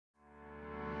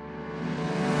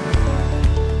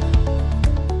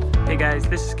guys,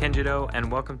 this is Kenjiro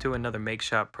and welcome to another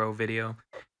PaintShop Pro video.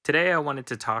 Today I wanted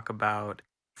to talk about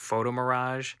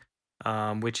PhotoMirage,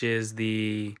 which is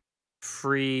the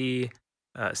free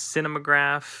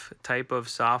cinematograph type of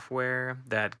software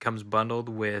that comes bundled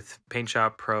with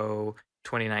PaintShop Pro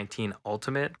 2019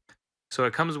 Ultimate. So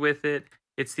it comes with it.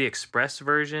 It's the Express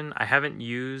version. I haven't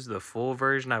used the full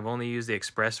version. I've only used the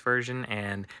Express version,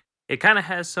 and it kind of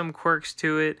has some quirks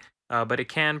to it. But it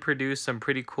can produce some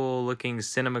pretty cool looking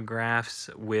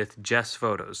cinemagraphs with just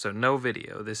photos. So no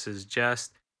video. This is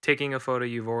just taking a photo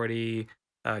you've already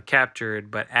captured,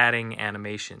 but adding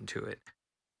animation to it.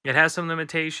 It has some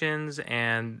limitations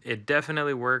and it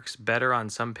definitely works better on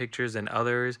some pictures than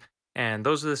others. And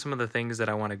those are some of the things that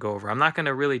I want to go over. I'm not going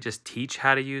to really just teach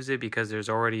how to use it because there's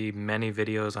already many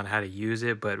videos on how to use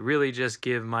it, but really just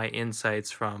give my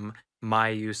insights from my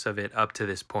use of it up to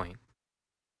this point.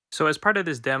 So as part of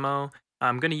this demo,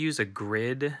 I'm going to use a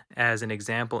grid as an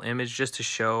example image just to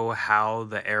show how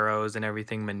the arrows and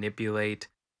everything manipulate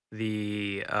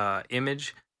the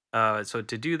image. So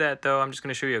to do that though, I'm just going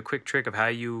to show you a quick trick of how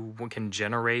you can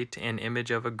generate an image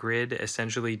of a grid,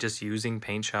 essentially just using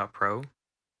PaintShop Pro.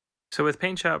 So with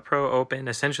PaintShop Pro Open,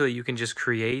 essentially you can just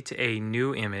create a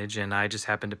new image, and I just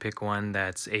happen to pick one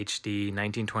that's HD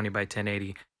 1920 by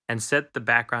 1080 and set the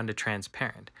background to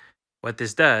transparent. What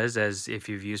this does, as if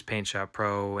you've used PaintShop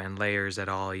Pro and layers at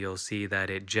all, you'll see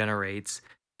that it generates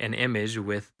an image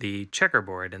with the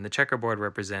checkerboard, and the checkerboard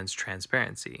represents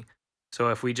transparency. So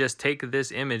if we just take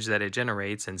this image that it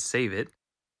generates and save it,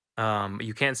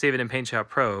 you can't save it in PaintShop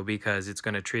Pro because it's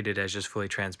going to treat it as just fully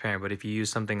transparent. But if you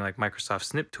use something like Microsoft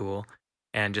Snip Tool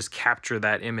and just capture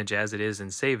that image as it is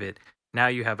and save it, now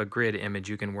you have a grid image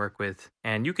you can work with.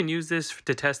 And you can use this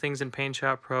to test things in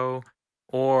PaintShop Pro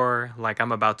or like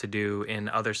I'm about to do in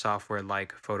other software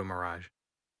like PhotoMirage.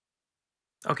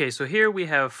 Okay, so here we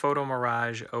have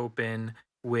PhotoMirage open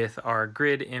with our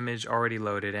grid image already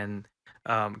loaded, and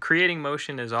creating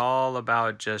motion is all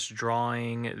about just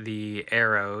drawing the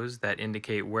arrows that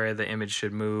indicate where the image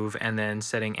should move and then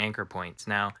setting anchor points.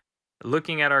 Now,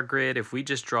 looking at our grid, if we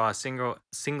just draw a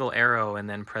single arrow and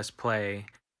then press play,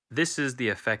 this is the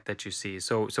effect that you see.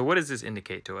 So what does this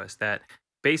indicate to us? That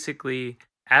basically,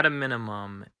 at a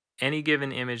minimum, any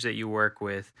given image that you work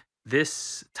with,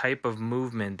 this type of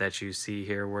movement that you see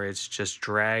here, where it's just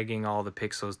dragging all the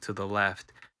pixels to the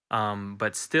left,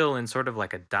 but still in sort of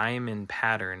like a diamond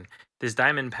pattern. This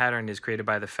diamond pattern is created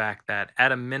by the fact that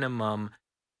at a minimum,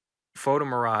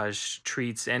 PhotoMirage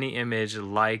treats any image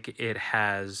like it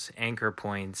has anchor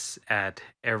points at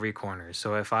every corner.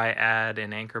 So if I add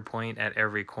an anchor point at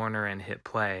every corner and hit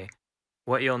play,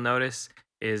 what you'll notice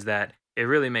is that it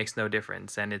really makes no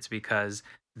difference. And it's because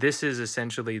this is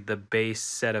essentially the base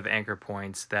set of anchor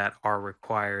points that are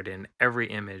required in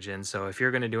every image. And so if you're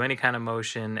going to do any kind of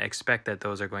motion, expect that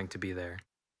those are going to be there.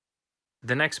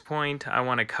 The next point I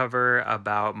want to cover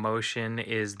about motion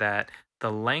is that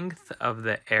the length of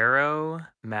the arrow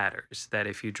matters. That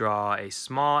if you draw a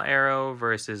small arrow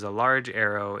versus a large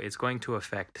arrow, it's going to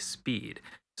affect speed.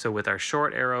 So with our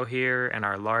short arrow here and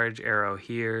our large arrow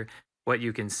here, what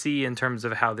you can see in terms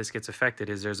of how this gets affected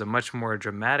is there's a much more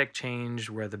dramatic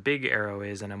change where the big arrow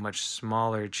is and a much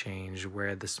smaller change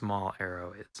where the small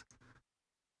arrow is.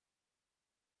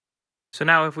 So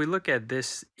now if we look at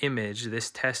this image, this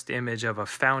test image of a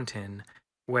fountain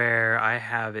where I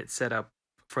have it set up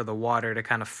for the water to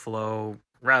kind of flow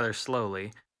rather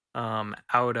slowly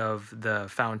out of the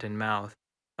fountain mouth,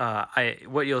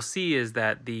 what you'll see is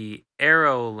that the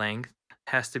arrow length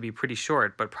has to be pretty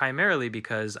short, but primarily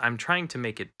because I'm trying to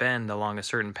make it bend along a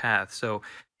certain path. So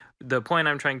the point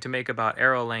I'm trying to make about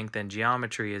arrow length and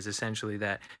geometry is essentially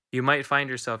that you might find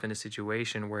yourself in a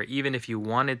situation where even if you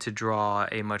wanted to draw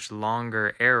a much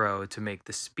longer arrow to make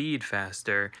the speed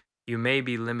faster, you may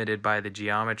be limited by the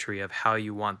geometry of how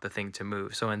you want the thing to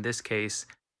move. So in this case,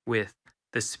 with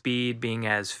the speed being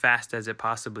as fast as it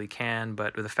possibly can,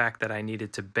 but with the fact that I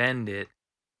needed to bend it,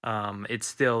 it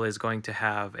still is going to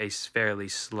have a fairly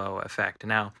slow effect.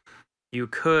 Now, you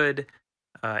could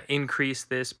increase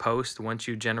this post once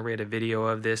you generate a video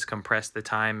of this, compress the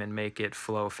time and make it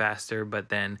flow faster, but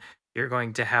then you're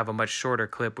going to have a much shorter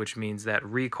clip, which means that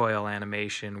recoil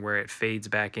animation where it fades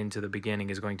back into the beginning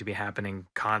is going to be happening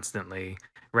constantly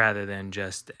rather than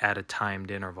just at a timed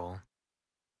interval.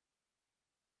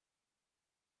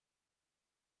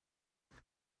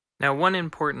 Now, one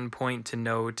important point to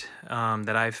note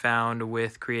that I found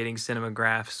with creating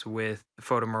cinemagraphs with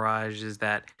PhotoMirage is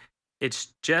that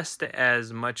it's just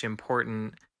as much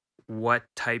important what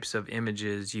types of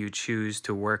images you choose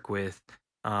to work with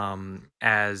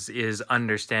as is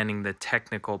understanding the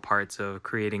technical parts of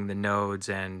creating the nodes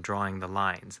and drawing the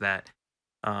lines. That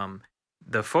um,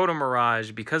 the photo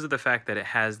mirage, because of the fact that it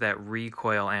has that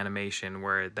recoil animation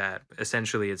where that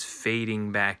essentially it's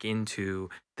fading back into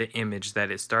the image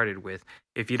that it started with.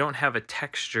 If you don't have a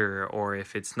texture, or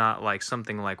if it's not like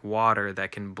something like water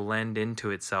that can blend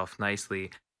into itself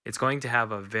nicely, it's going to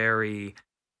have a very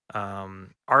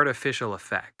artificial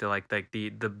effect. Like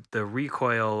the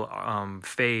recoil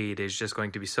fade is just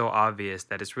going to be so obvious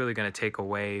that it's really going to take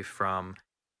away from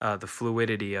the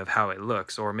fluidity of how it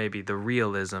looks, or maybe the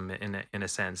realism in a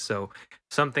sense. So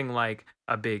something like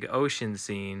a big ocean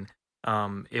scene,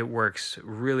 it works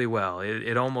really well.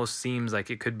 It almost seems like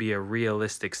it could be a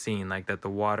realistic scene, like that the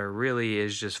water really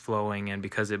is just flowing, and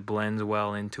because it blends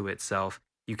well into itself,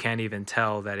 you can't even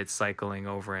tell that it's cycling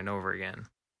over and over again.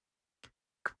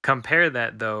 Compare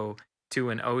that though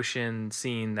to an ocean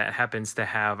scene that happens to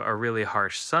have a really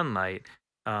harsh sunlight.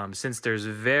 Since there's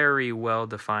very well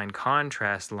defined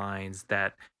contrast lines,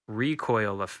 that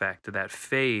recoil effect, that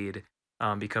fade,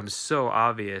 becomes so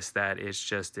obvious that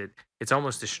it's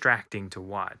almost distracting to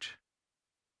watch.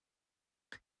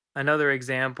 Another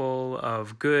example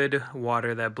of good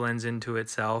water that blends into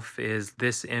itself is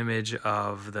this image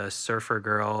of the surfer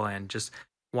girl, and just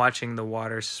watching the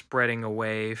water spreading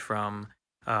away from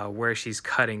where she's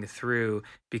cutting through,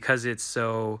 because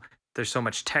there's so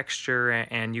much texture,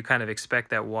 and you kind of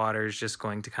expect that water is just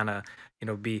going to kind of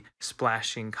be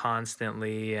splashing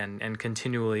constantly and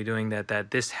continually doing that.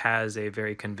 That this has a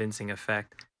very convincing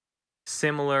effect.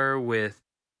 Similar with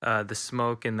the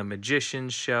smoke in the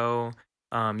magician's show.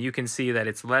 You can see that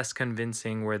it's less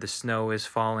convincing where the snow is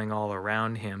falling all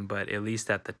around him, but at least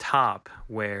at the top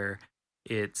where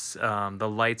it's the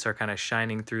lights are kind of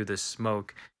shining through the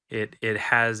smoke, it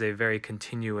has a very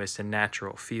continuous and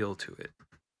natural feel to it.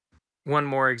 One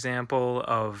more example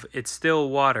of it's still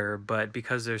water, but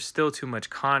because there's still too much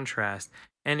contrast,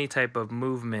 any type of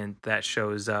movement that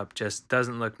shows up just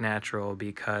doesn't look natural,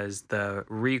 because the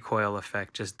recoil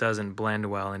effect just doesn't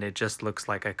blend well, and it just looks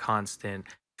like a constant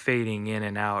fading in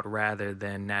and out rather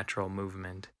than natural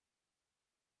movement.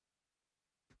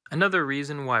 Another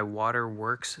reason why water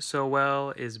works so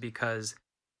well is because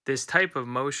this type of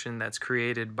motion that's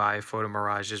created by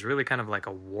photomirage is really kind of like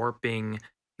a warping,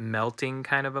 melting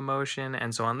kind of emotion.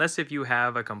 And so, unless if you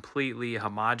have a completely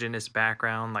homogeneous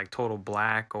background, like total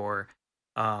black, or,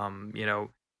 um, you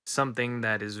know, something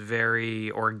that is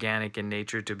very organic in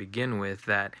nature to begin with,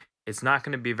 that it's not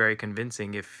going to be very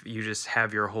convincing if you just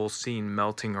have your whole scene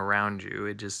melting around you.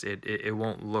 It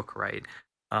won't look right.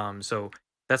 So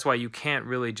that's why you can't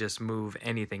really just move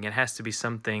anything. It has to be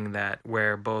something that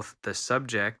where both the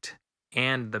subject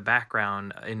and the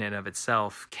background in and of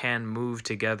itself can move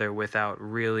together without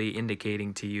really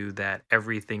indicating to you that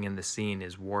everything in the scene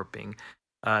is warping.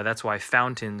 That's why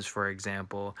fountains, for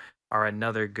example, are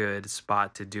another good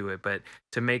spot to do it. But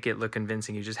to make it look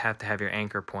convincing, you just have to have your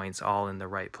anchor points all in the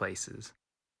right places.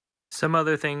 Some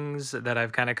other things that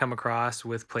I've kind of come across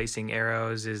with placing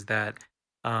arrows is that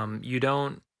you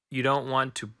don't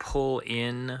want to pull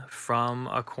in from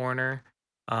a corner,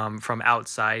 from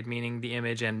outside, meaning the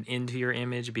image, and into your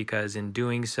image, because in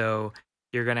doing so,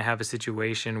 you're going to have a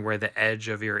situation where the edge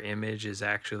of your image is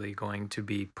actually going to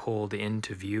be pulled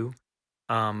into view.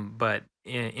 But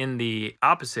in the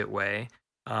opposite way,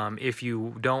 if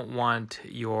you don't want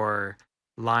your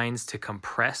lines to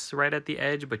compress right at the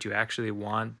edge, but you actually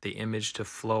want the image to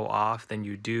flow off, then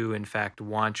you do, in fact,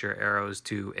 want your arrows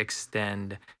to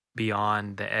extend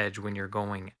beyond the edge when you're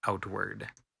going outward.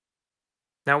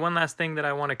 Now, one last thing that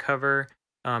I want to cover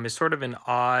is sort of an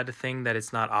odd thing that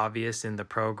it's not obvious in the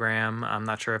program. I'm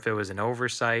not sure if it was an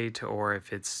oversight or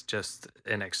if it's just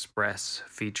an express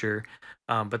feature,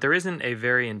 but there isn't a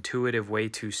very intuitive way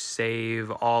to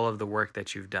save all of the work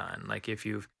that you've done. Like if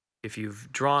you've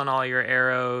drawn all your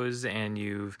arrows and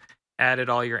you've added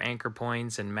all your anchor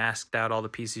points and masked out all the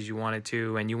pieces you wanted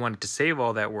to, and you wanted to save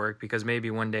all that work because maybe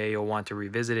one day you'll want to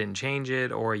revisit it and change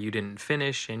it, or you didn't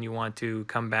finish and you want to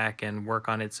come back and work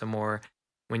on it some more.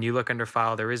 When you look under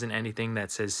file, there isn't anything that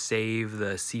says save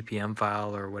the CPM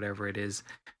file or whatever it is.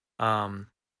 Um,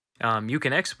 you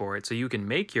can export, so you can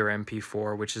make your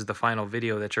MP4, which is the final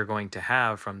video that you're going to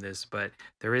have from this, but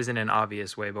there isn't an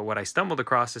obvious way. But what I stumbled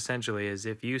across essentially is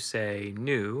if you say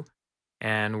new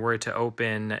and were to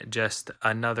open just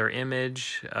another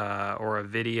image or a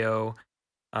video,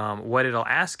 what it'll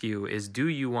ask you is, do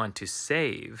you want to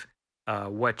save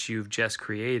what you've just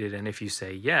created? And if you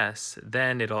say yes,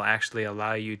 then it'll actually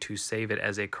allow you to save it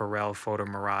as a Corel Photo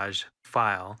Mirage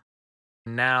file.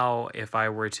 Now, if I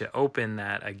were to open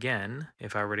that again,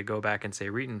 if I were to go back and say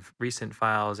recent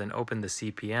files and open the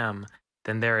CPM,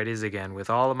 then there it is again with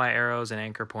all of my arrows and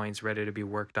anchor points ready to be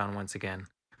worked on once again.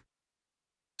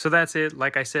 So that's it.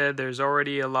 Like I said, there's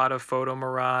already a lot of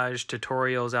PhotoMirage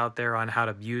tutorials out there on how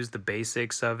to use the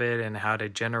basics of it and how to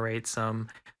generate some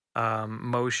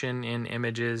motion in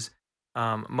images.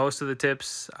 Most of the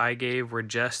tips I gave were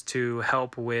just to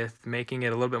help with making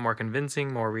it a little bit more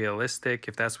convincing, more realistic,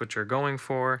 if that's what you're going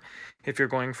for. If you're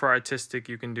going for artistic,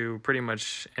 you can do pretty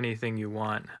much anything you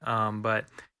want. But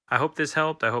I hope this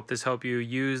helped. I hope this helped you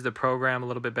use the program a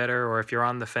little bit better, or if you're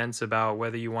on the fence about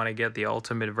whether you want to get the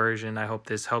ultimate version, I hope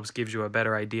this helps gives you a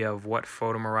better idea of what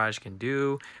PhotoMirage can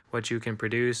do, what you can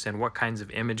produce, and what kinds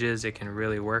of images it can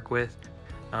really work with.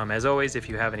 As always, if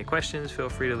you have any questions, feel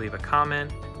free to leave a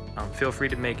comment. Feel free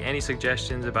to make any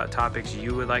suggestions about topics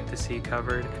you would like to see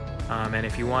covered. And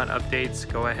if you want updates,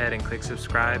 go ahead and click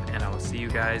subscribe, and I will see you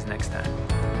guys next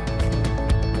time.